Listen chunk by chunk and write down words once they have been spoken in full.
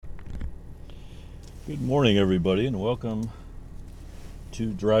Good morning, everybody, and welcome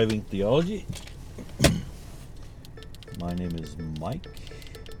to Driving Theology. My name is Mike.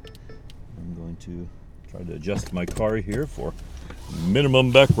 I'm going to try to adjust my car here for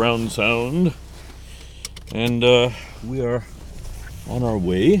minimum background sound. And we are on our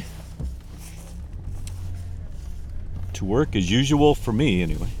way to work as usual for me,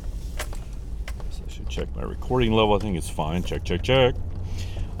 anyway. So I should check my recording level. I think it's fine. Check.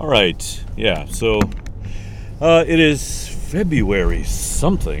 All right. Yeah, so it is February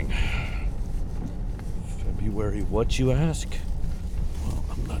something. February what, you ask? Well,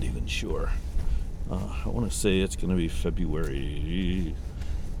 I'm not even sure. I want to say it's going to be February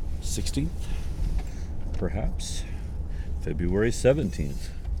 16th, perhaps. February 17th.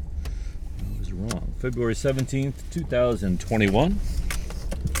 I was wrong. February 17th, 2021.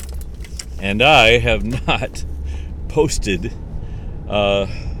 And I have not posted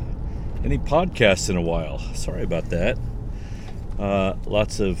any podcasts in a while. Sorry about that.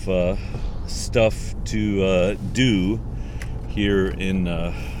 Lots of stuff to do here in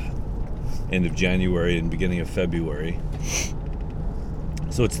end of January and beginning of February.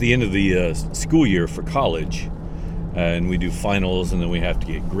 So it's the end of the school year for college, and we do finals, and then we have to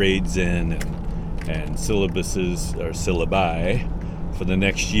get grades in and syllabuses or syllabi for the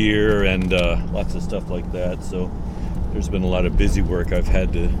next year, and lots of stuff like that. So there's been a lot of busy work I've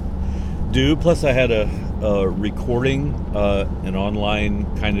had to do. Plus I had a recording, an online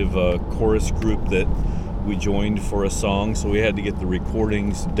kind of a chorus group that we joined for a song, so we had to get the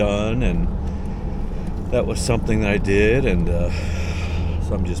recordings done, and that was something that I did, and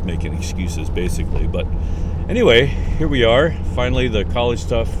so I'm just making excuses basically. But anyway, here we are. Finally, the college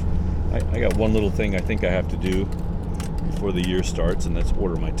stuff. I got one little thing I think I have to do before the year starts, and that's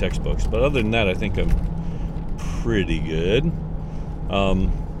order my textbooks. But other than that, I think I'm pretty good.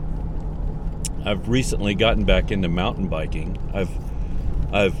 I've recently gotten back into mountain biking.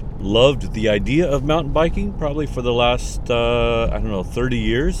 I've loved the idea of mountain biking probably for the last 30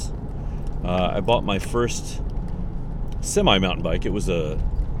 years. I bought my first semi mountain bike. It was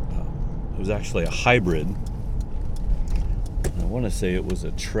actually a hybrid. I want to say it was a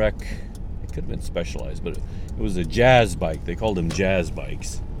Trek. It could have been Specialized, but it was a jazz bike. They called them jazz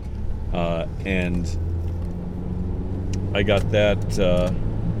bikes, and I got that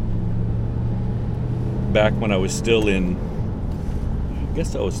back when I was still in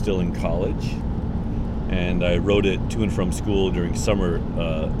college, and I rode it to and from school during summer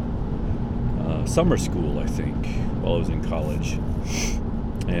school, I think, while I was in college,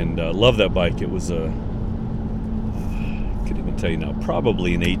 and loved that bike. It was I could even tell you now,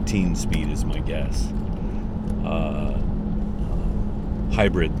 probably an 18 speed is my guess.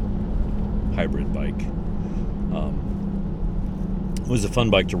 Hybrid bike. It was a fun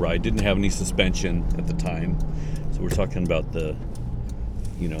bike to ride. Didn't have any suspension at the time, so we're talking about the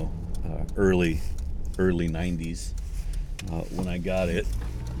early 90s when I got it.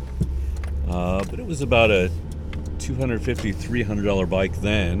 But it was about a $250-$300 bike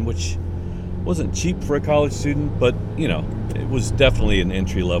then, which wasn't cheap for a college student, but it was definitely an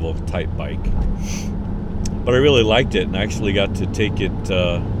entry-level type bike. But I really liked it, and I actually got to take it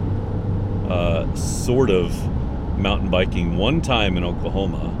sort of mountain biking one time in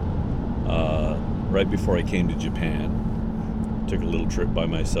Oklahoma, right before I came to Japan. Took a little trip by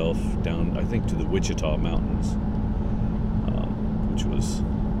myself down, I think, to the Wichita Mountains, which was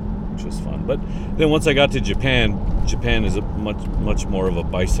fun. But then once I got to Japan is a much more of a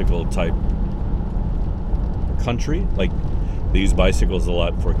bicycle type country. Like, they use bicycles a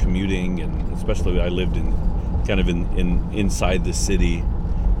lot for commuting, and especially I lived in inside the city,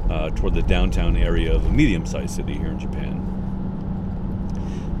 toward the downtown area of a medium-sized city here in Japan.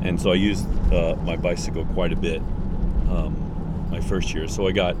 And so I used my bicycle quite a bit my first year. So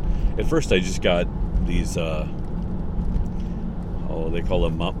at first I just got these, they call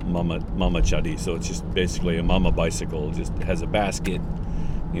them mama chadi. So it's just basically a mama bicycle. Just has a basket,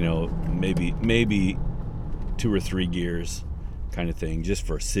 maybe 2 or 3 gears kind of thing, just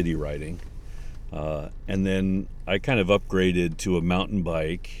for city riding. And then I kind of upgraded to a mountain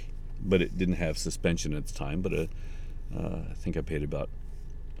bike, but it didn't have suspension at the time. But I think I paid about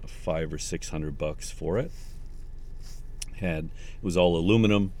 $500 or $600 for it. It was all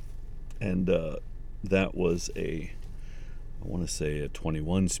aluminum, and that was I want to say a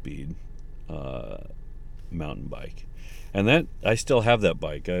 21 speed mountain bike, and that I still have that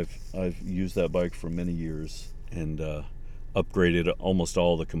bike. I've used that bike for many years, and upgraded almost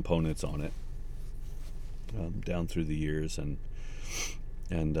all the components on it down through the years, and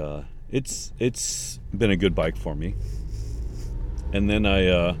it's been a good bike for me. And then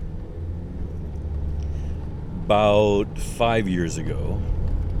I about 5 years ago,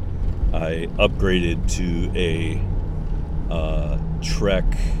 I upgraded to a Trek.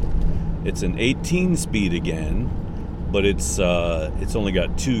 It's an 18 speed again, but it's only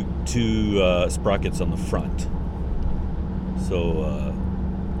got two sprockets on the front. So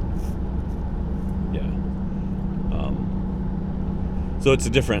so it's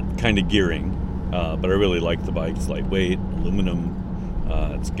a different kind of gearing, but I really like the bike. It's lightweight, aluminum.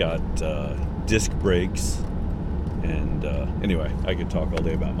 It's got disc brakes, and anyway, I could talk all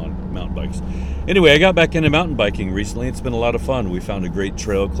day about mountain bikes. Anyway, I got back into mountain biking recently. It's been a lot of fun. We found a great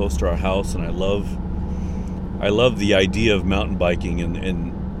trail close to our house, and I love the idea of mountain biking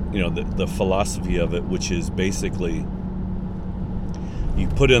and the philosophy of it, which is basically you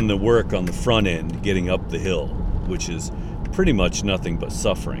put in the work on the front end getting up the hill, which is pretty much nothing but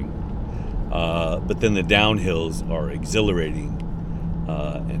suffering. But then the downhills are exhilarating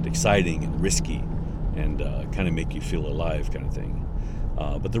and exciting and risky and kind of make you feel alive kind of thing.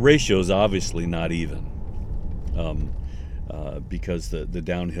 But the ratio is obviously not even because the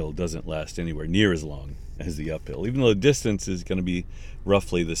downhill doesn't last anywhere near as long as the uphill, even though the distance is going to be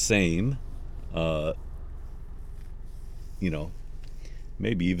roughly the same,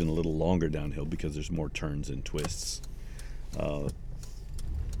 maybe even a little longer downhill because there's more turns and twists.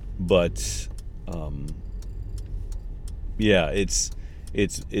 But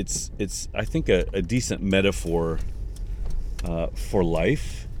it's I think a decent metaphor for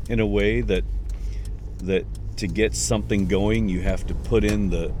life, in a way that to get something going you have to put in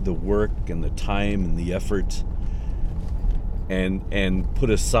the work and the time and the effort and put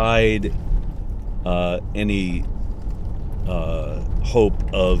aside any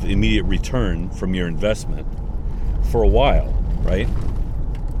hope of immediate return from your investment for a while, right?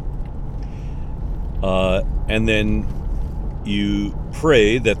 And then you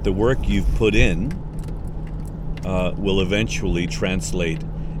pray that the work you've put in will eventually translate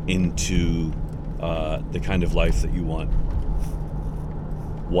into the kind of life that you want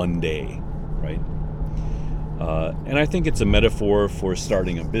one day, right? And I think it's a metaphor for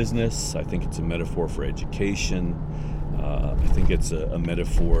starting a business. I think it's a metaphor for education. I think it's a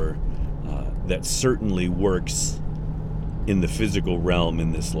metaphor that certainly works in the physical realm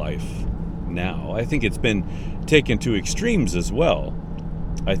in this life now. I think it's been taken to extremes as well.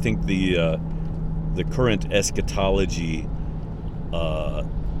 I think the current eschatology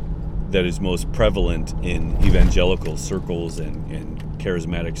that is most prevalent in evangelical circles and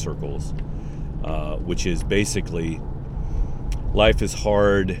charismatic circles, which is basically life is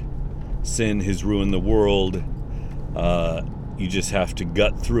hard, sin has ruined the world, you just have to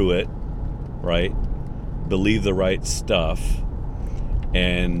gut through it, right? Believe the right stuff,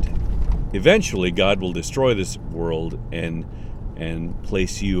 and eventually God will destroy this world and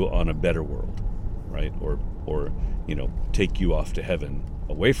place you on a better world, right? Or take you off to heaven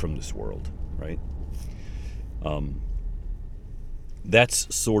away from this world, right?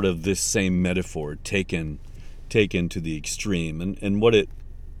 That's sort of this same metaphor taken to the extreme, and what it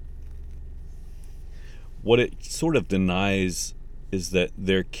sort of denies is that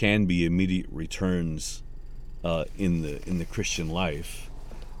there can be immediate returns in the Christian life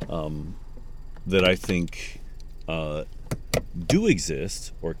that I think do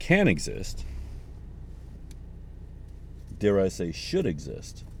exist or can exist. Dare I say, should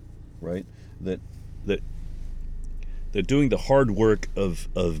exist, right? That doing the hard work of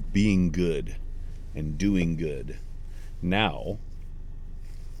being good and doing good now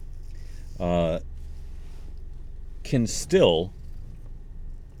can still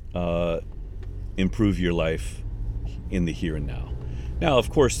improve your life in the here and now. Now, of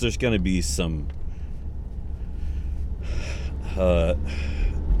course, there's going to be some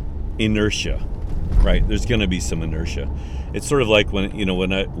inertia, right? There's going to be some inertia. It's sort of like when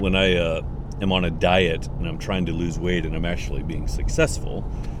I am on a diet and I'm trying to lose weight and I'm actually being successful,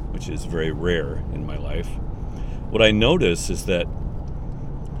 which is very rare in my life. What I notice is that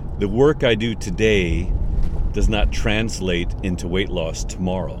the work I do today does not translate into weight loss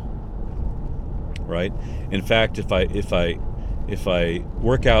tomorrow, right? In fact, if I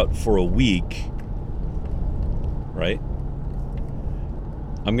work out for a week, right,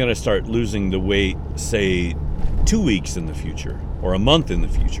 I'm going to start losing the weight, say, 2 weeks in the future or a month in the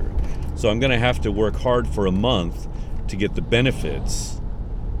future. So I'm going to have to work hard for a month to get the benefits,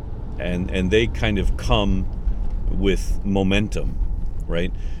 and they kind of come with momentum,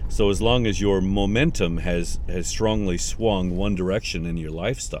 right? So as long as your momentum has strongly swung one direction in your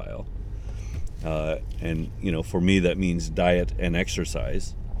lifestyle, and for me that means diet and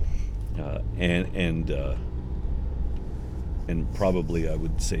exercise, and probably I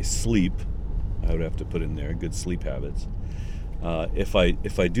would say sleep, I would have to put in there good sleep habits.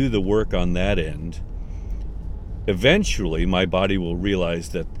 If I do the work on that end, eventually my body will realize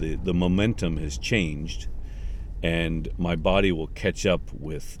that the momentum has changed, and my body will catch up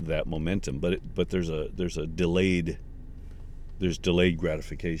with that momentum. But there's delayed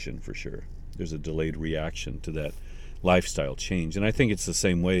gratification for sure. There's a delayed reaction to that lifestyle change. And I think it's the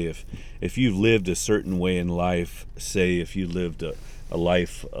same way if you've lived a certain way in life, say if you lived a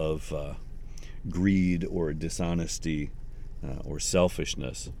life of greed or dishonesty or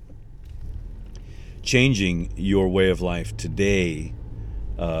selfishness, changing your way of life today,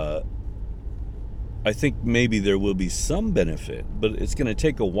 I think maybe there will be some benefit, but it's going to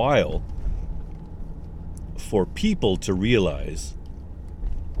take a while for people to realize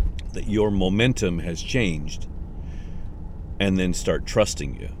that your momentum has changed and then start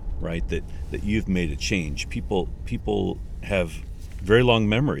trusting you, right? That you've made a change. People have very long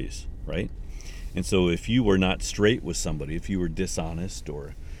memories, right? And so if you were not straight with somebody, if you were dishonest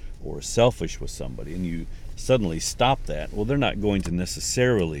or selfish with somebody, and you suddenly stop that, well, they're not going to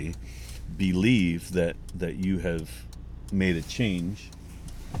necessarily believe that you have made a change,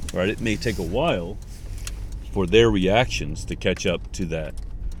 right? It may take a while for their reactions to catch up to that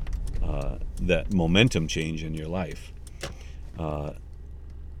momentum change in your life. Now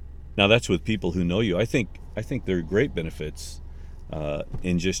that's with people who know you. I think there are great benefits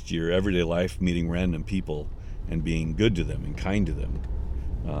in just your everyday life, meeting random people and being good to them and kind to them.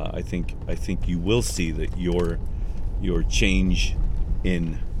 I think you will see that your change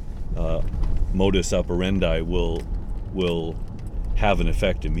in modus operandi will have an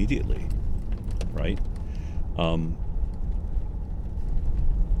effect immediately, right?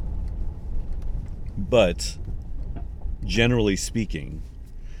 But generally speaking,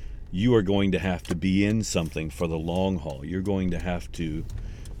 you are going to have to be in something for the long haul. You're going to have to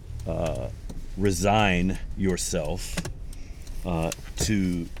resign yourself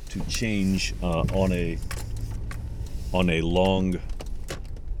to change on a long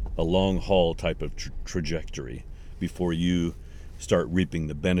haul type of trajectory before you start reaping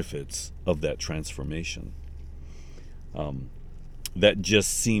the benefits of that transformation. That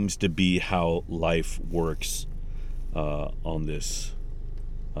just seems to be how life works on this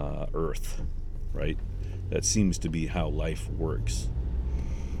earth, right? That seems to be how life works.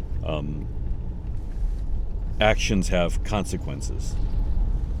 Actions have consequences,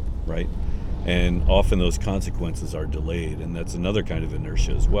 right? And often those consequences are delayed, and that's another kind of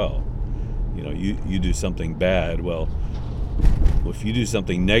inertia as well. You know, you do something bad, well, if you do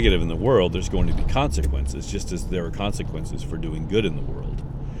something negative in the world, there's going to be consequences, just as there are consequences for doing good in the world.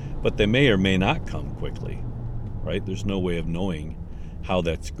 But they may or may not come quickly, right? There's no way of knowing how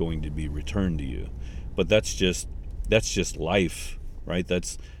that's going to be returned to you. But that's just life, right?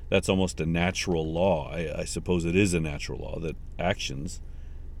 That's almost a natural law. I suppose it is a natural law that actions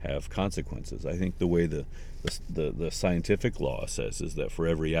have consequences. I think the way the scientific law says is that for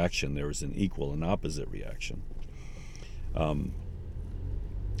every action there is an equal and opposite reaction.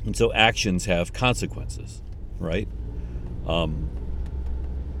 And so actions have consequences, right?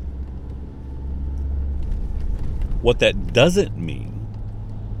 What that doesn't mean,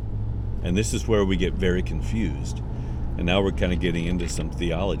 and this is where we get very confused, and now we're kind of getting into some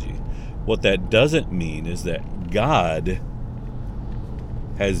theology. What that doesn't mean is that God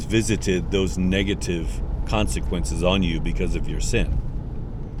has visited those negative consequences on you because of your sin.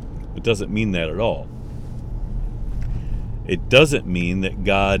 It doesn't mean that at all. It doesn't mean that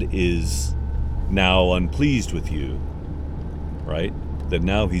God is now unpleased with you, right? That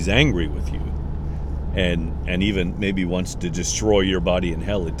now he's angry with you and even maybe wants to destroy your body in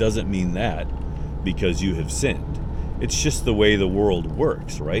hell. It doesn't mean that because you have sinned. It's just the way the world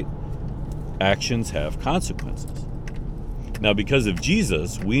works, right? Actions have consequences. Now, because of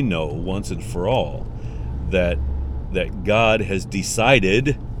Jesus, we know once and for all that God has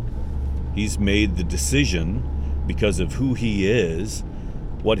decided, he's made the decision because of who he is,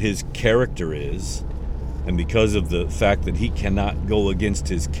 what his character is, and because of the fact that he cannot go against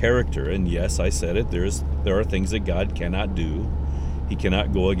his character. And yes, I said it, there are things that God cannot do. He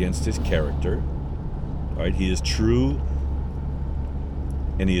cannot go against his character. Right? He is true,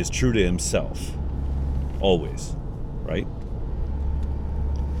 and he is true to himself always, right?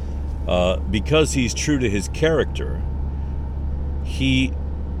 Because he's true to his character, he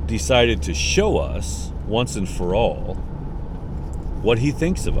decided to show us once and for all what he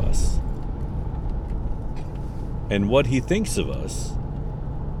thinks of us. And what he thinks of us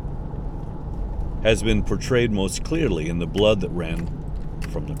has been portrayed most clearly in the blood that ran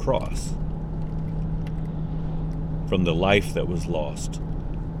from the cross, from the life that was lost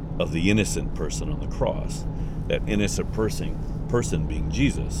of the innocent person on the cross, that innocent person being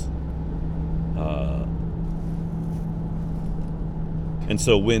Jesus. And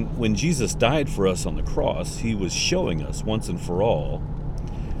so when Jesus died for us on the cross, he was showing us once and for all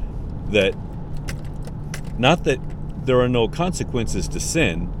that not that there are no consequences to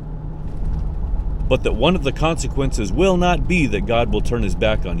sin, but that one of the consequences will not be that God will turn his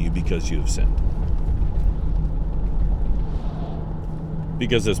back on you because you have sinned.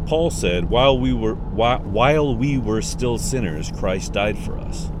 Because as Paul said, while we were still sinners, Christ died for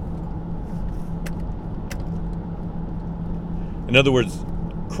us. In other words,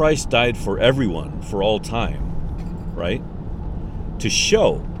 Christ died for everyone for all time, right? To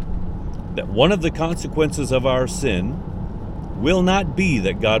show that one of the consequences of our sin will not be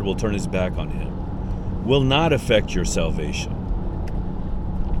that God will turn his back on him, will not affect your salvation.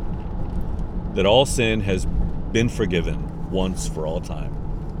 That all sin has been forgiven once for all time.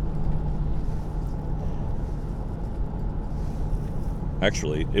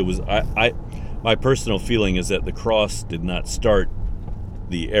 Actually, it was my personal feeling is that the cross did not start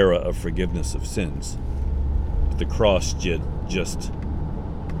the era of forgiveness of sins. The cross just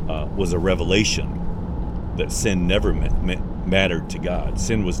was a revelation that sin never mattered to God.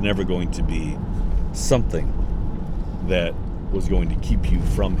 Sin was never going to be something that was going to keep you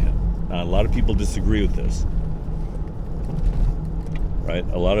from him. Now, a lot of people disagree with this, right?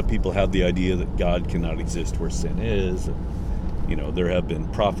 A lot of people have the idea that God cannot exist where sin is. You know, there have been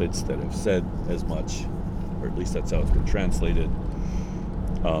prophets that have said as much, or at least that's how it's been translated.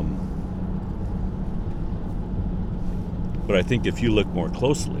 But I think if you look more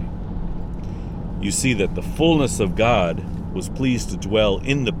closely, you see that the fullness of God was pleased to dwell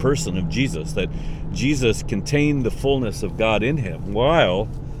in the person of Jesus, that Jesus contained the fullness of God in him while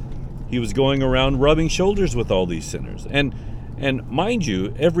he was going around rubbing shoulders with all these sinners. And mind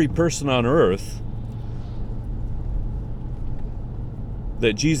you, every person on earth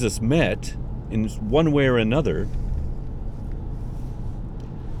that Jesus met in one way or another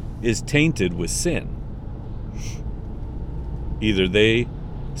is tainted with sin. Either they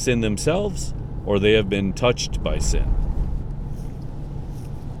sin themselves or they have been touched by sin.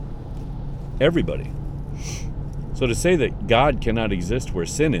 Everybody. So to say that God cannot exist where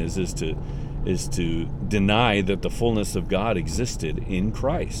sin is to deny that the fullness of God existed in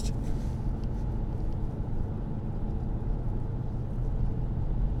Christ.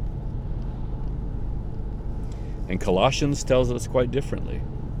 And Colossians tells us quite differently.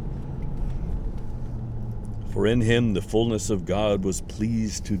 For in him the fullness of God was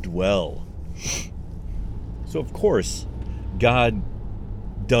pleased to dwell. So of course, God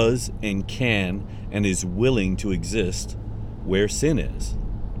does and can and is willing to exist where sin is.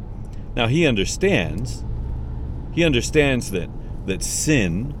 Now he understands that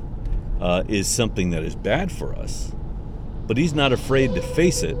sin is something that is bad for us, but he's not afraid to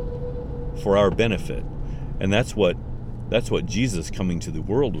face it for our benefit. And that's what Jesus coming to the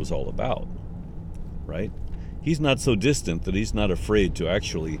world was all about, right? He's not so distant that he's not afraid to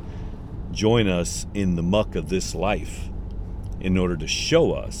actually join us in the muck of this life in order to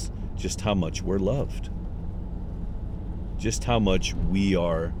show us just how much we're loved, just how much we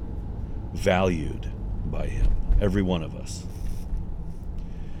are valued by him, every one of us.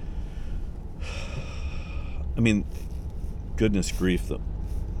 I mean, good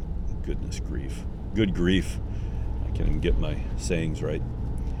grief. I can't even get my sayings right.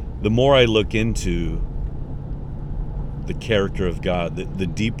 The more I look into the character of God, the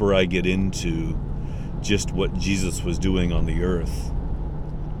deeper I get into just what Jesus was doing on the earth,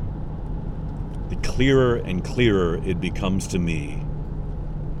 the clearer and clearer it becomes to me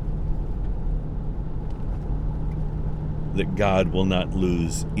that God will not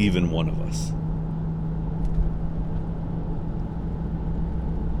lose even one of us.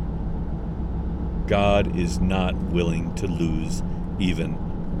 God is not willing to lose even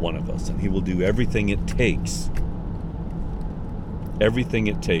one of us, and he will do everything it takes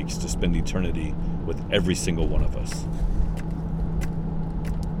to spend eternity with every single one of us.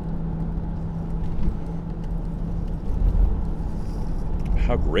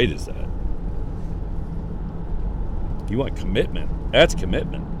 How great is that? You want commitment? That's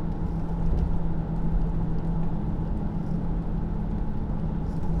commitment.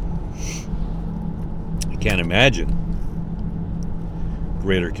 I can't imagine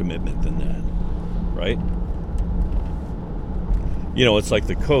greater commitment than that, right? You know, it's like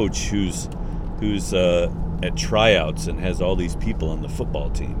the coach who's at tryouts and has all these people on the football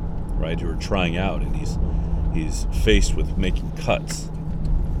team, right, who are trying out, and he's faced with making cuts,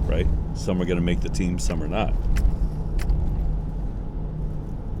 right? Some are going to make the team, some are not.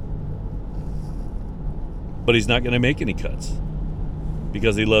 But he's not going to make any cuts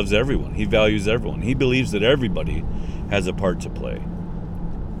because he loves everyone. He values everyone. He believes that everybody has a part to play.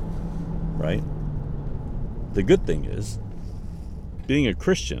 Right? The good thing is, being a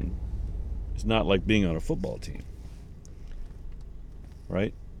Christian is not like being on a football team.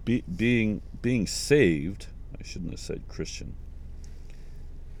 Right? Being saved, I shouldn't have said Christian.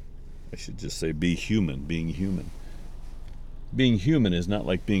 I should just say being human. Being human is not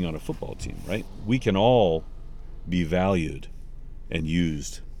like being on a football team, right? We can all be valued and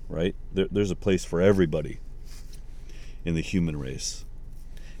used, right? There's a place for everybody in the human race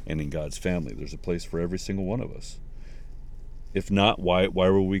and in God's family. There's a place for every single one of us. If not, why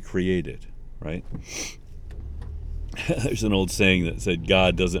were we created, right? There's an old saying that said,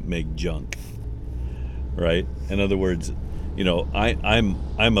 God doesn't make junk, right? In other words,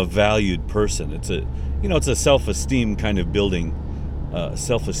 I'm a valued person. It's a self-esteem kind of building,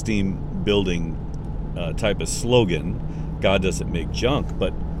 type of slogan. God doesn't make junk,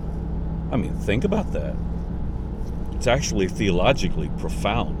 but I mean, think about that. It's actually theologically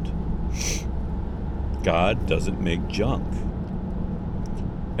profound. God doesn't make junk.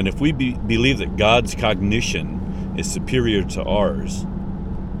 And if we believe that God's cognition is superior to ours,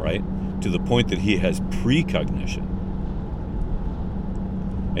 right, to the point that he has precognition,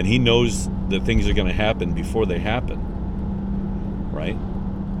 and he knows that things are going to happen before they happen, right,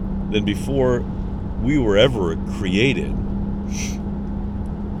 then before we were ever created,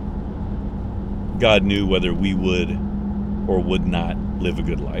 God knew whether we would or would not live a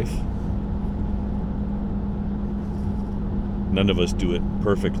good life. None of us do it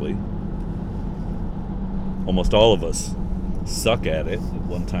perfectly. Almost all of us suck at it at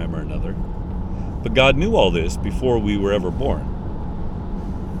one time or another. But God knew all this before we were ever born.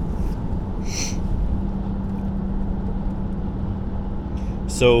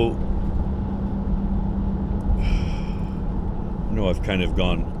 So, I know I've kind of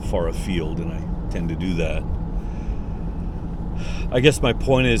gone far afield, and I tend to do that. I guess my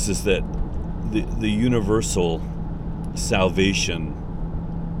point is that the universal salvation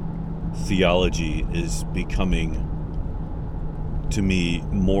theology is becoming, to me,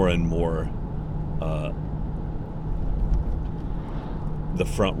 more and more the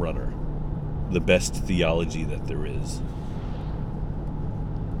front runner, the best theology that there is.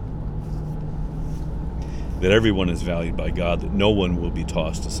 That everyone is valued by God, that no one will be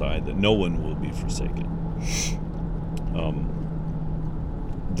tossed aside, that no one will be forsaken.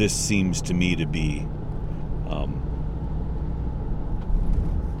 This seems to me to be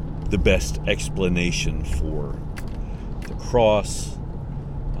the best explanation for the cross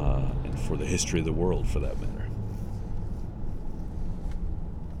and for the history of the world, for that matter.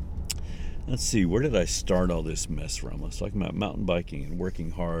 Let's see, where did I start all this mess from? I was talking about mountain biking and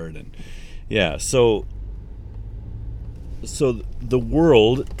working hard, and yeah, so the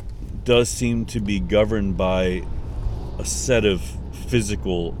world does seem to be governed by a set of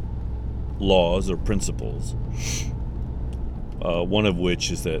physical laws or principles, one of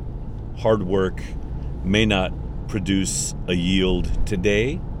which is that hard work may not produce a yield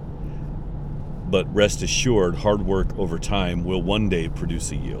today, but rest assured, hard work over time will one day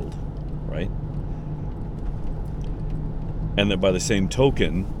produce a yield, right? And that by the same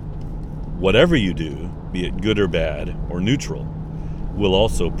token, whatever you do, be it good or bad or neutral, will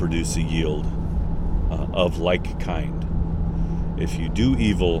also produce a yield of like kind. If you do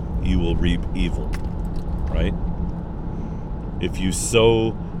evil, you will reap evil, right? If you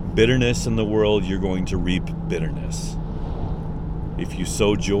sow bitterness in the world, you're going to reap bitterness. If you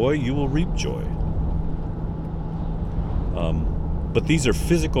sow joy, you will reap joy. But these are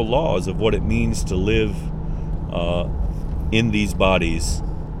physical laws of what it means to live in these bodies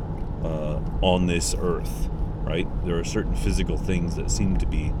on this earth, right? There are certain physical things that seem to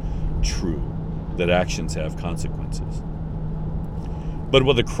be true, that actions have consequences. But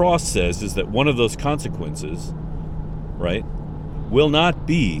what the cross says is that one of those consequences, right, will not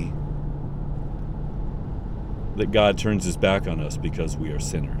be that God turns his back on us because we are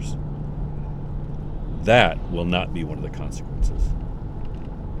sinners. That will not be one of the consequences.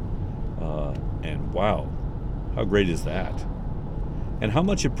 And wow, how great is that? And how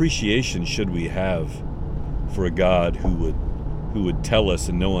much appreciation should we have for a God who would tell us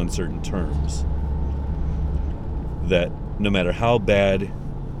in no uncertain terms that no matter how bad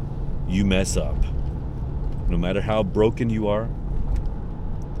you mess up, no matter how broken you are,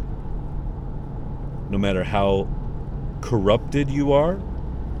 no matter how corrupted you are,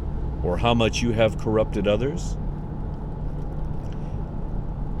 or how much you have corrupted others,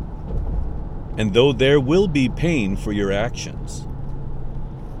 and though there will be pain for your actions,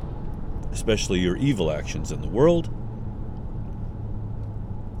 especially your evil actions in the world,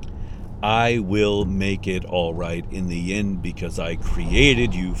 I will make it all right in the end because I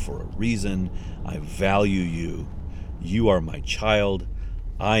created you for a reason. I value you. You are my child.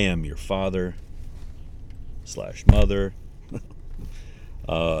 I am your father / mother.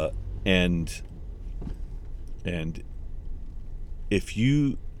 And if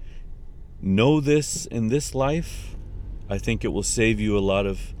you know this in this life, I think it will save you a lot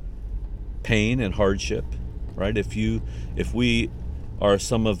of pain and hardship, right? If we are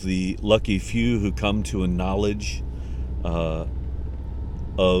some of the lucky few who come to a knowledge of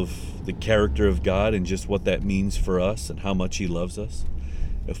the character of God and just what that means for us and how much He loves us,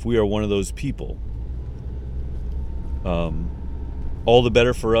 if we are one of those people, all the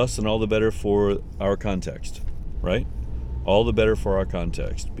better for us and all the better for our context, right? All the better for our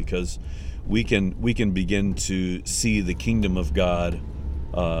context, because we can begin to see the kingdom of God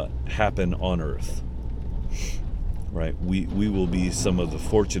happen on earth, right? We will be some of the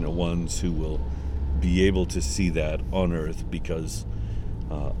fortunate ones who will be able to see that on earth because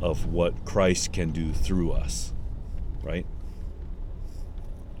of what Christ can do through us, right?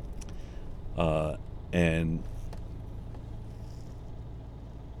 And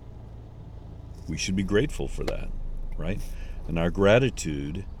we should be grateful for that, right? And our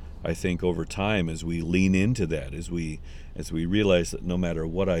gratitude, I think, over time, as we lean into that, as we realize that no matter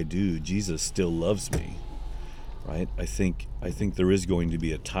what I do, Jesus still loves me, right? I think there is going to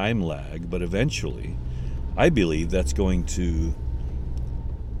be a time lag, but eventually, I believe that's going to,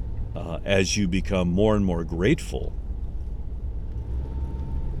 as you become more and more grateful,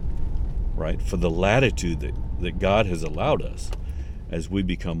 right, for the latitude that God has allowed us, as we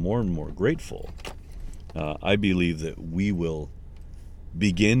become more and more grateful, I believe that we will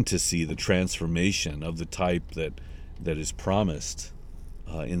begin to see the transformation of the type that is promised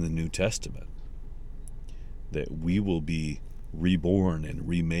in the New Testament. That we will be reborn and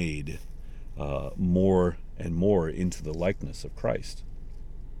remade more and more into the likeness of Christ.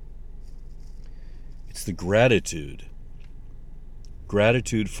 It's the gratitude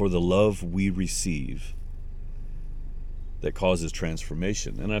for the love we receive that causes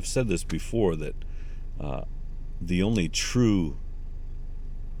transformation. And I've said this before, that the only true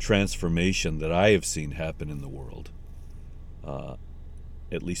transformation that I have seen happen in the world,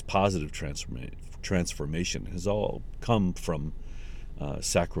 at least positive transformation, has all come from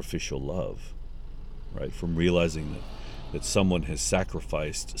sacrificial love, right? From realizing that someone has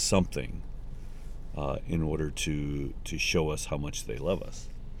sacrificed something in order to show us how much they love us.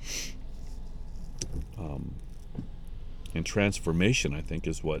 And transformation, I think,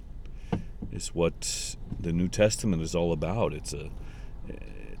 is what the New Testament is all about. It's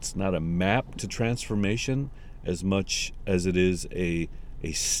not a map to transformation as much as it is a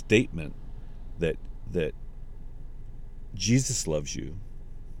statement that Jesus loves you.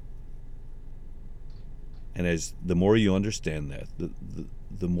 And as the more you understand that,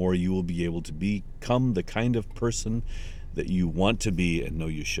 the more you will be able to become the kind of person that you want to be and know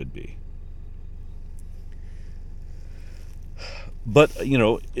you should be. But,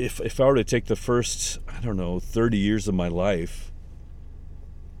 if I were to take the first, 30 years of my life,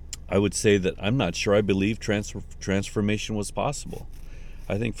 I would say that I'm not sure I believe transformation was possible.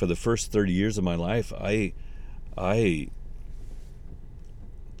 I think for the first 30 years of my life, I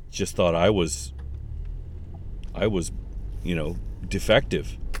just thought I was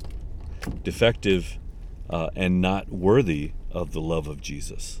defective and not worthy of the love of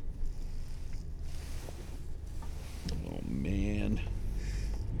Jesus. Oh man,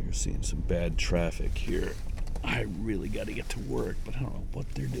 you're seeing some bad traffic here. I really got to get to work, but I don't know what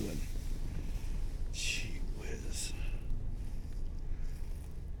they're doing. Gee whiz.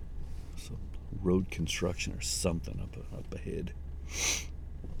 Some road construction or something up ahead.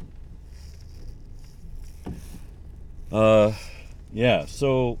 Yeah,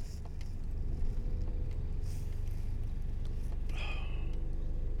 so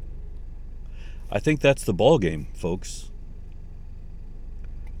I think that's the ball game, folks.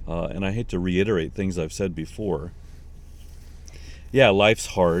 And I hate to reiterate things I've said before. Yeah, life's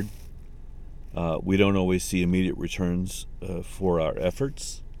hard. We don't always see immediate returns for our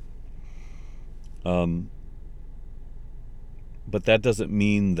efforts. But that doesn't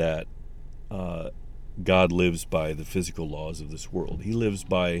mean that God lives by the physical laws of this world. He lives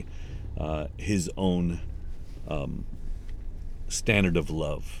by His own standard of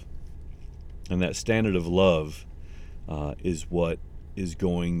love. And that standard of love is what is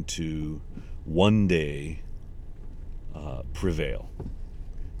going to one day prevail.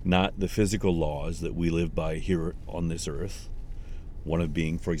 Not the physical laws that we live by here on this earth, One of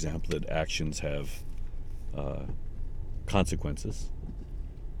being, for example, that actions have consequences.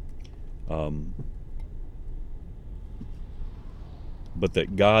 But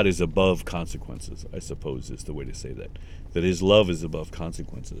that God is above consequences, I suppose, is the way to say that. That his love is above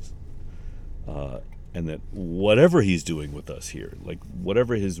consequences. And that whatever he's doing with us here, like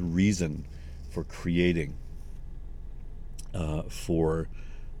whatever his reason for creating, for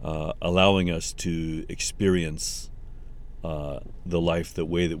allowing us to experience the life the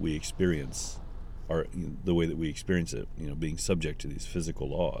way that we experience, or the way that we experience it, being subject to these physical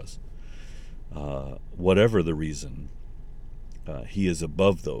laws, whatever the reason, he is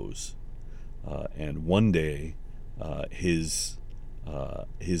above those, and one day his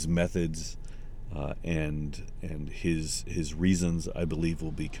methods and his reasons, I believe,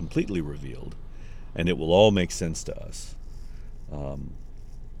 will be completely revealed, and it will all make sense to us.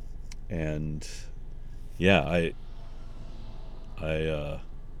 And yeah, I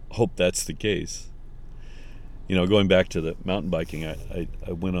hope that's the case. Going back to the mountain biking, I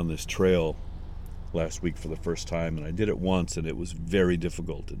went on this trail last week for the first time, and I did it once, and it was very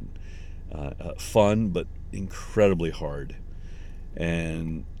difficult and fun, but incredibly hard.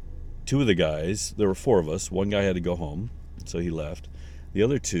 And two of the guys, there were four of us, one guy had to go home, so he left. The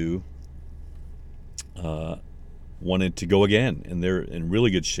other two wanted to go again, and they're in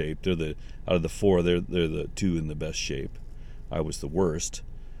really good shape. They're out of the four, they're the two in the best shape. I was the worst,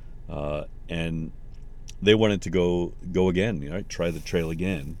 and they wanted to go again, try the trail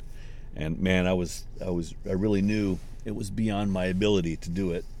again. And man, I really knew it was beyond my ability to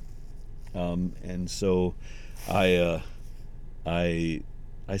do it, and so I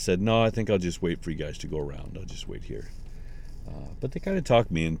said, no, I think I'll just wait for you guys to go around. I'll just wait here. But they kind of talked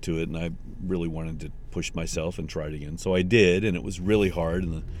me into it, and I really wanted to push myself and try it again. So I did, and it was really hard,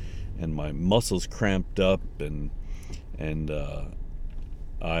 and my muscles cramped up, and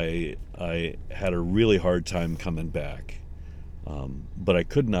I had a really hard time coming back. But I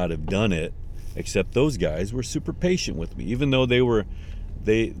could not have done it, except those guys were super patient with me, even though they were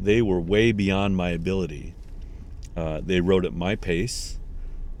way beyond my ability. They rode at my pace,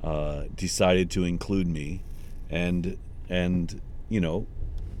 decided to include me, and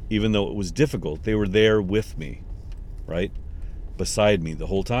even though it was difficult, they were there with me, right, beside me the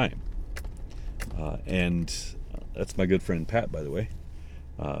whole time. And that's my good friend Pat, by the way.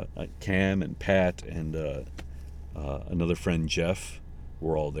 Cam and Pat and another friend Jeff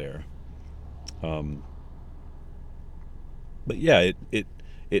were all there. But yeah,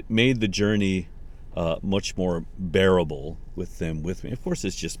 it made the journey much more bearable with them with me. Of course,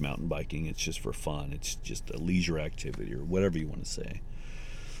 it's just mountain biking. It's just for fun. It's just a leisure activity, or whatever you want to say.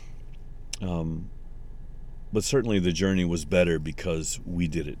 But certainly the journey was better because we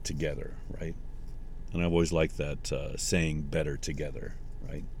did it together, right? And I've always liked that saying, better together,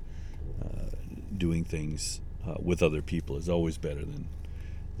 right? Doing things with other people is always better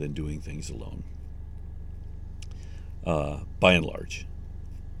than doing things alone, by and large.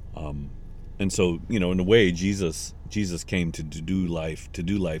 And so, in a way, Jesus came to do life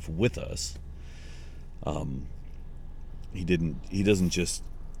with us. He doesn't just,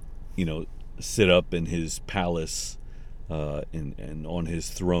 sit up in his palace and on his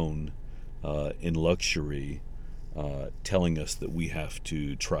throne in luxury, telling us that we have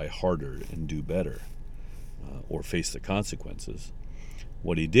to try harder and do better, or face the consequences.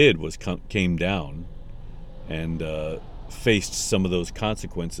 What he did was came down and faced some of those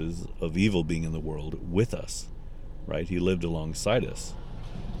consequences of evil being in the world with us, right? He lived alongside us,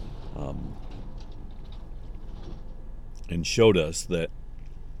 and showed us that,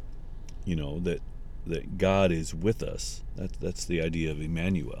 that God is with us. That's the idea of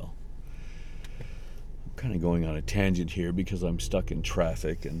Emmanuel. I'm kind of going on a tangent here because I'm stuck in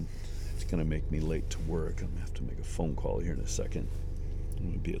traffic, and it's going to make me late to work. I'm going to have to make a phone call here in a second. I'm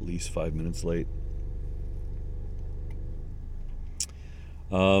going to be at least 5 minutes late.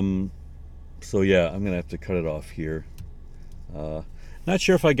 So yeah, I'm gonna have to cut it off here. Not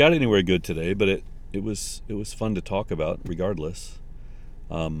sure if I got anywhere good today, but it was fun to talk about regardless.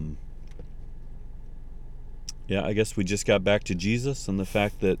 Yeah, I guess we just got back to Jesus and the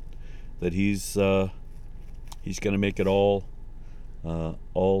fact that he's gonna make it all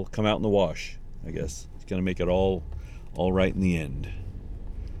come out in the wash. I guess he's gonna make it all right in the end.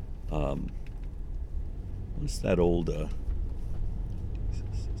 What's that old?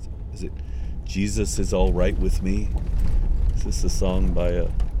 Is it Jesus is All Right With Me? Is this a song by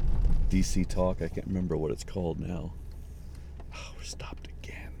DC Talk? I can't remember what it's called now. Oh, we're stopped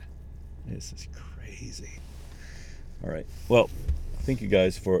again. This is crazy. All right. Well, thank you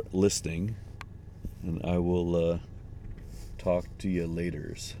guys for listening, and I will talk to you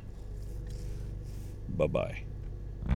laters. Bye-bye.